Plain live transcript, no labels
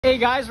Hey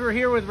guys, we're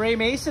here with Ray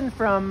Mason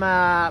from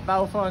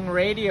Baofeng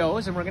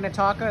Radios, and we're going to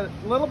talk a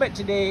little bit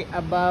today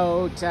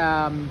about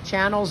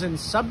channels and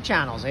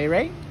sub-channels, eh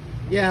Ray?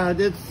 Yeah,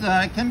 it's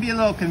can be a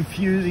little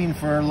confusing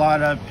for a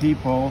lot of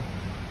people.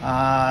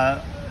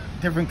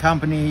 Different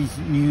companies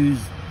use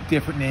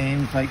different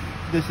names. Like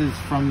this is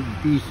from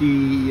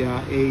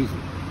BCA's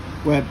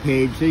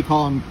webpage. They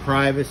call them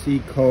privacy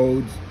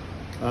codes.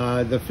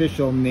 The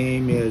official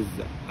name is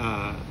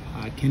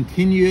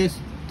continuous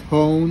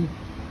tone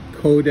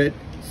coded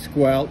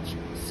squelch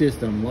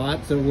system.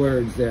 Lots of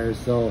words there,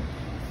 so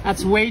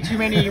that's way too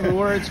many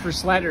words for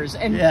sledders.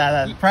 And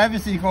yeah, that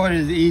privacy code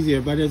is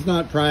easier, but it's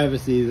not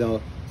privacy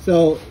though.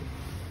 So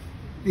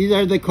these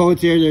are the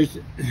codes here. There's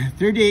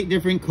 38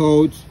 different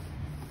codes,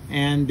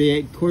 and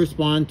they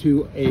correspond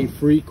to a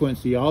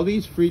frequency. All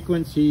these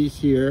frequencies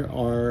here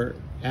are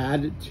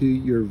added to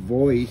your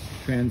voice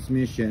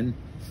transmission.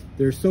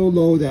 They're so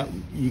low that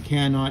you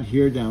cannot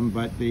hear them,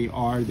 but they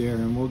are there,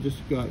 and we'll just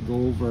go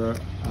over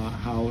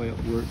how it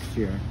works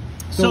here.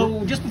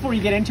 So just before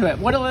you get into it,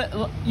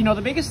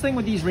 the biggest thing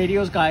with these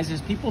radios, guys,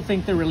 is people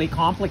think they're really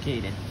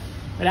complicated,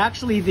 but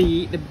actually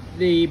the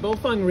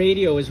Baofeng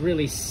radio is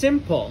really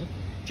simple,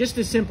 just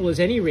as simple as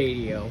any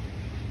radio,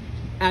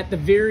 at the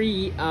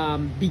very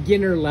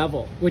beginner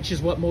level, which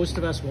is what most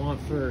of us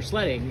want for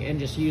sledding and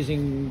just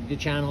using the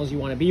channels you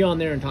want to be on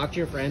there and talk to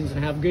your friends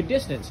and have good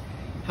distance.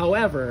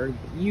 However,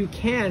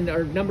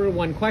 our number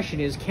one question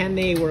is, can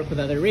they work with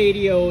other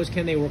radios?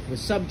 Can they work with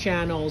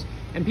sub-channels?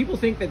 And people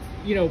think that,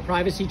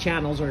 privacy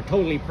channels are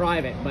totally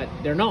private, but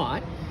they're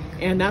not.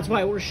 And that's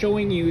why we're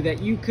showing you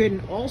that you can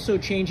also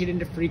change it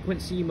into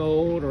frequency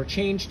mode or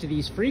change to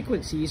these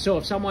frequencies. So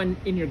if someone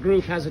in your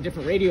group has a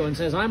different radio and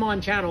says, I'm on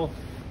channel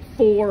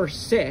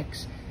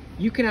 4.6,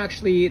 you can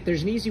actually,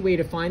 there's an easy way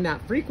to find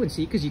that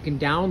frequency, because you can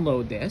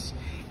download this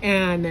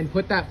and then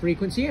put that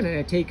frequency in, and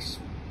it takes,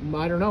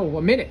 I don't know,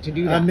 a minute to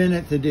do that. A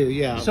minute to do,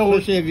 yeah. So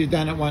especially if you've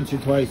done it once or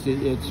twice,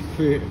 it's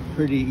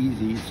pretty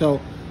easy. So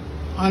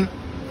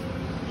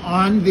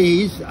on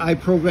these, I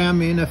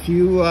program in a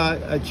few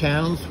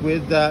channels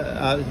with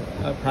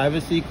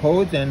privacy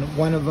codes, and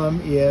one of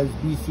them is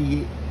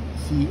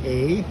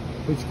BCCA,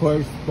 which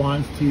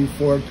corresponds to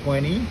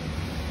 420.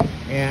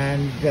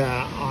 And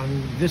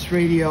on this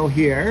radio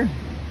here,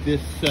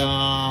 this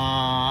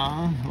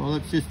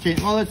let's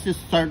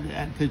just start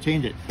to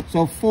change it.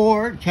 So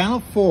channel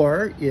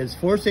 4 is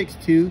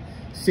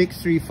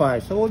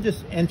 462.635. So we'll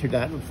just enter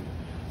that.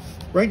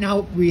 Right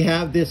now we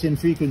have this in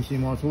frequency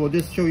mode, so we'll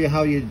just show you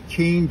how you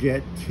change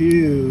it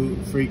to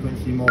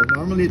frequency mode.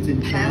 Normally it's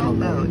in channel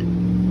mode.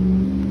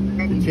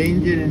 To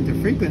change it into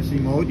frequency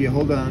mode, you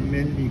hold on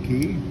menu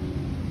key,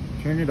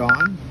 turn it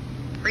on,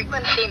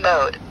 frequency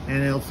mode,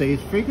 and it'll say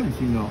it's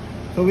frequency mode.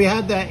 So we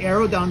have that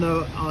arrow down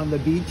on the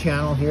B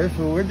channel here,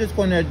 so we're just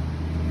going to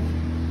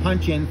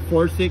punch in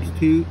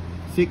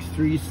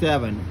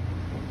 462.637.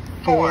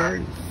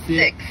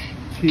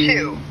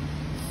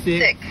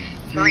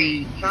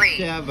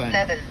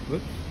 462.637.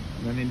 Whoops,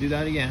 let me do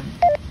that again.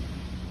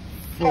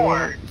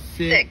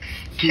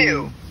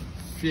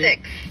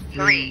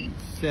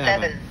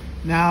 462.637.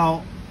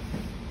 Now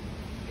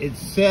it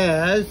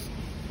says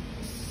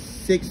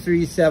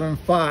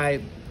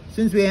 6375.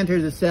 Since we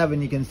entered the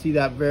 7, you can see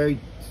that very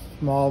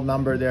small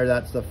number there.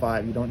 That's the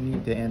 5. You don't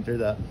need to enter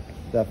the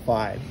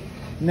 5.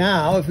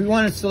 Now if we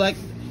want to select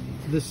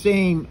the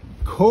same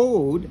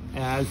code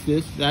as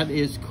this, that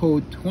is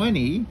code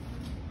 20,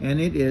 and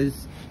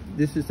this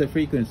is the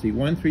frequency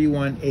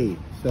 1318.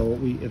 So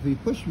if we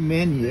push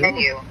menu,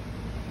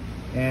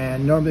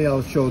 and normally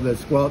it'll show the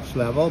squelch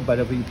level, but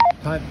if we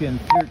type in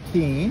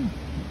 13,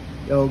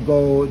 it'll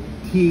go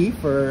T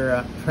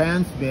for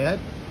transmit,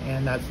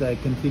 and that's the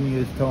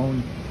continuous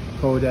tone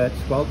coded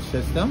squelch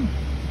system.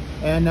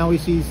 And now we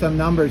see some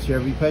numbers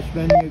here. We push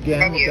menu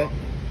again,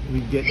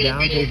 we get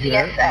down to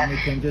here, and we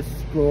can just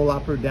scroll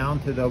up or down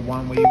to the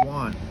one we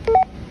want.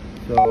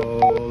 So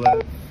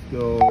let's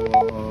go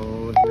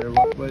here.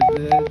 What was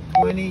it?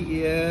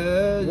 20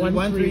 is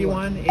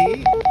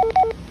 1318.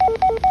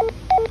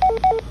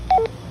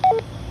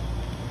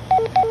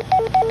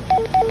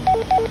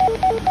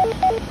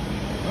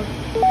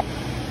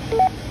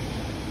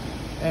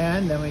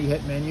 And then we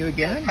hit menu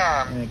again,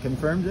 and it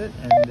confirms it,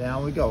 and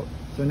down we go.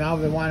 So now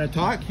we want to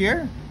talk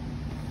here.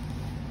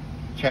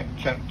 Check,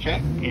 check,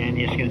 check. And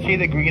you can see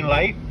the green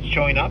light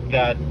showing up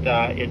that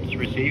it's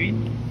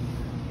receiving.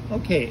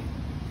 Okay.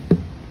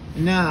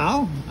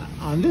 Now,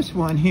 on this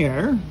one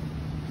here,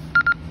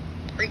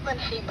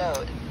 frequency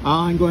mode,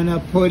 I'm going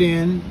to put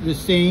in the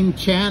same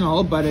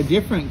channel, but a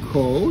different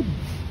code.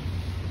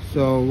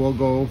 So we'll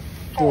go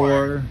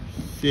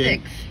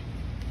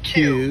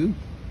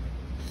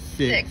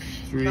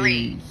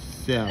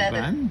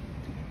 462.637.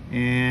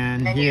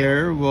 And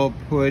here we'll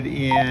put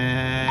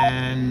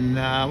in,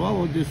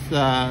 we'll just, we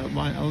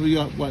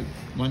got what,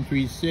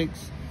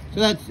 136. So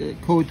that's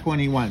code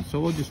 21.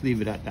 So we'll just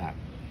leave it at that.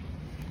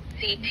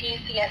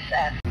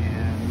 CTCSS.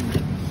 And let's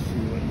see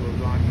what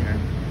goes on here.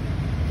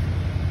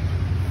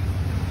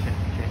 Check,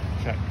 check,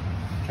 check,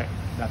 check.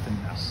 Nothing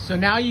now. So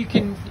now you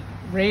can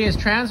Ray is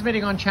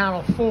transmitting on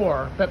channel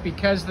 4, but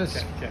because the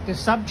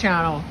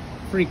sub-channel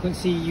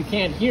frequency, you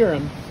can't hear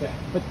him. Okay.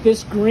 But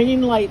this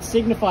green light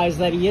signifies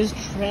that he is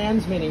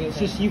transmitting. It's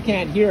just you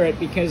can't hear it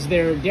because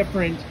they're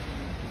different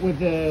with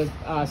the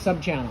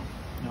sub-channel.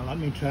 Now let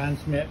me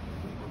transmit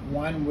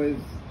one with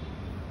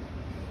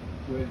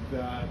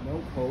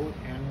no code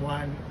and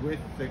one with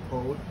the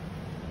code.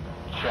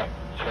 Check.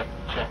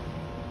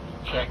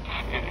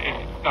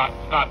 It's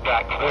not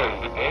that clear,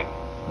 is it, Dave?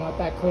 Not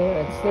that clear.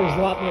 There's a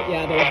lot more.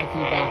 Yeah, there's the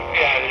feedback.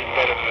 Yeah, there's a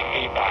bit of the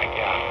feedback,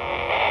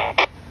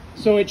 yeah.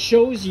 So it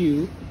shows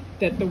you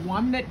that the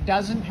one that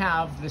doesn't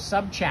have the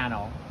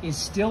sub-channel is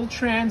still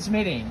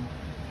transmitting,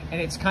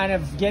 and it's kind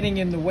of getting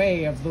in the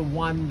way of the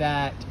one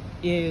that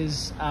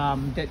is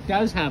that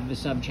does have the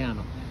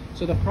sub-channel.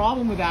 So the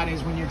problem with that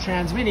is when you're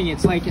transmitting,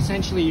 it's like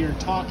essentially you're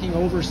talking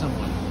over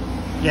someone.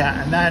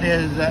 Yeah, and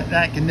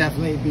that can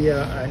definitely be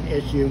an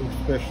issue,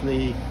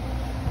 especially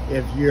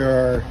if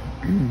you're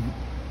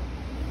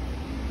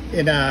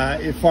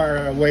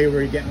far away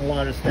where you're getting a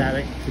lot of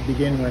static to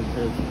begin with.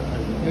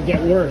 It'll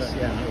get worse.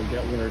 Yeah, it'll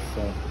get worse.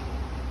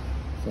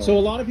 So a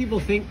lot of people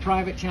think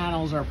private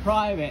channels are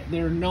private.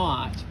 They're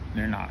not.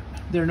 They're not.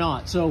 They're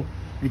not. So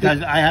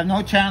because I have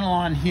no channel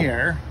on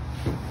here,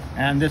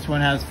 and this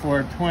one has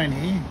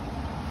 420,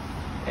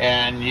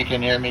 and you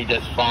can hear me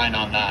just fine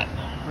on that.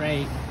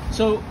 Right.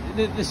 So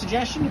the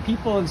suggestion to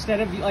people, instead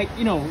of like,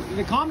 you know,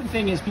 the common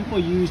thing is people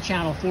use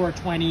channel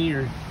 420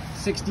 or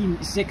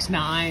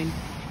 66.9,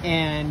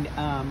 and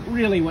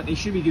really what they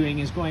should be doing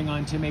is going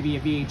on to maybe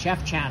a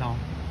VHF channel,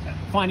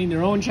 finding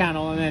their own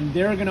channel, and then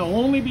they're going to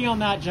only be on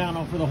that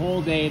channell for the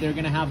whole day. They're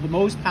going to have the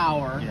most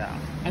power,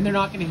 and they're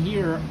not going to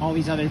hear all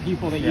these other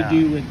people that you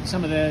do with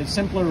some of the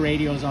simpler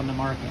radios on the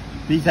market.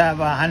 These have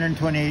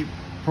 128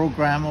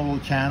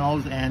 programmable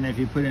channels, and if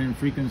you put it in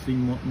frequency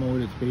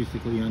mode, it's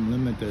basically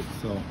unlimited.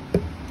 So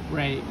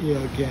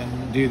you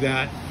can do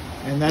that.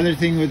 Another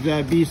thing with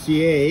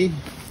BCA,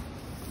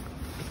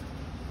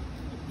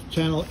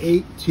 channel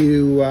 8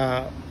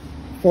 to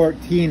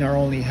 14 are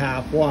only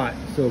half watt.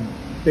 So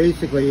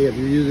basically, if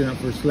you're using it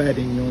for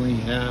sledding, you only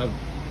have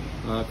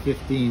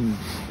 15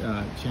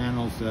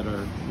 channels that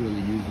are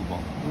really usable.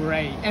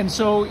 Right. And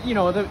so, you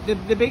know,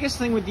 the biggest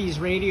thing with these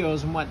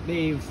radios and what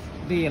they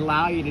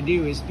allow you to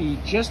do is be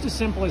just as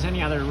simple as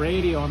any other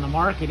radio on the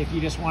market if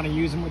you just want to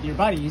use them with your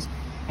buddies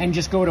and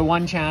just go to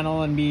one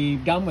channel and be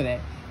done with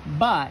it.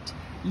 But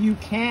you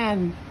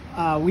can,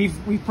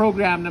 we've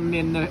programmed them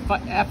in the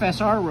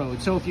FSR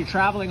road. So if you're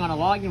traveling on a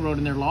logging road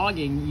and they're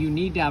logging, you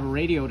need to have a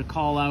radio to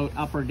call out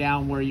up or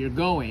down where you're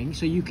going.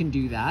 So you can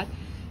do that.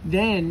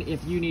 Then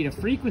if you need a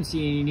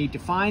frequency and you need to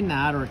find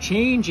that or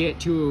change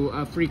it to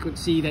a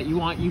frequency that you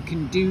want, you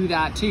can do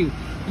that too.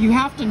 You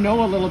have to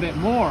know a little bit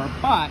more,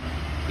 but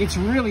it's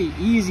really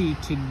easy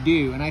to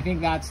do. And I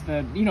think that's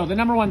the, you know, the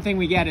number one thing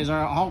we get is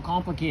how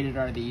complicated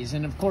are these?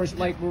 And of course,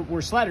 like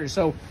we're sledders,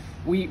 so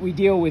we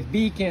deal with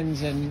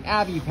beacons and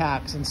Avi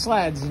packs and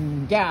sleds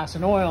and gas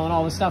and oil and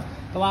all this stuff.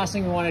 The last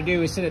thing we want to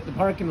do is sit at the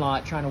parking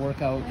lot trying to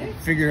work out,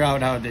 figure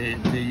out how they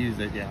use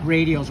it.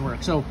 Radios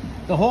work. So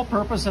the whole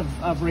purpose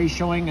of Ray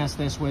showing us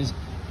this was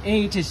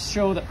to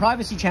show that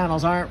privacy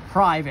channels aren't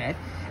private,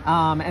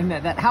 and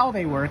that how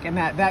they work, and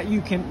that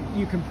you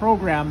can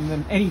program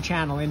them, any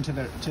channel into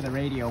the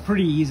radio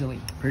pretty easily.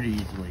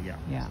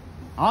 Yeah.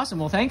 Awesome.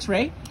 Well, thanks,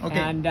 Ray. Okay.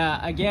 And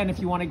again, if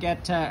you want to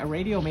get a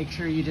radio, make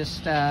sure you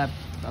just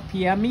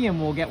PM me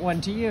and we'll get one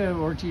to you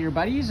or to your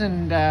buddies.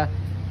 And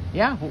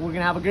yeah, we're going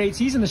to have a great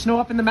season. The snow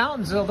up in the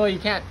mountains, although you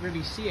can't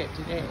really see it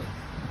today.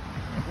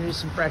 There's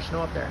some fresh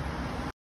snow up there.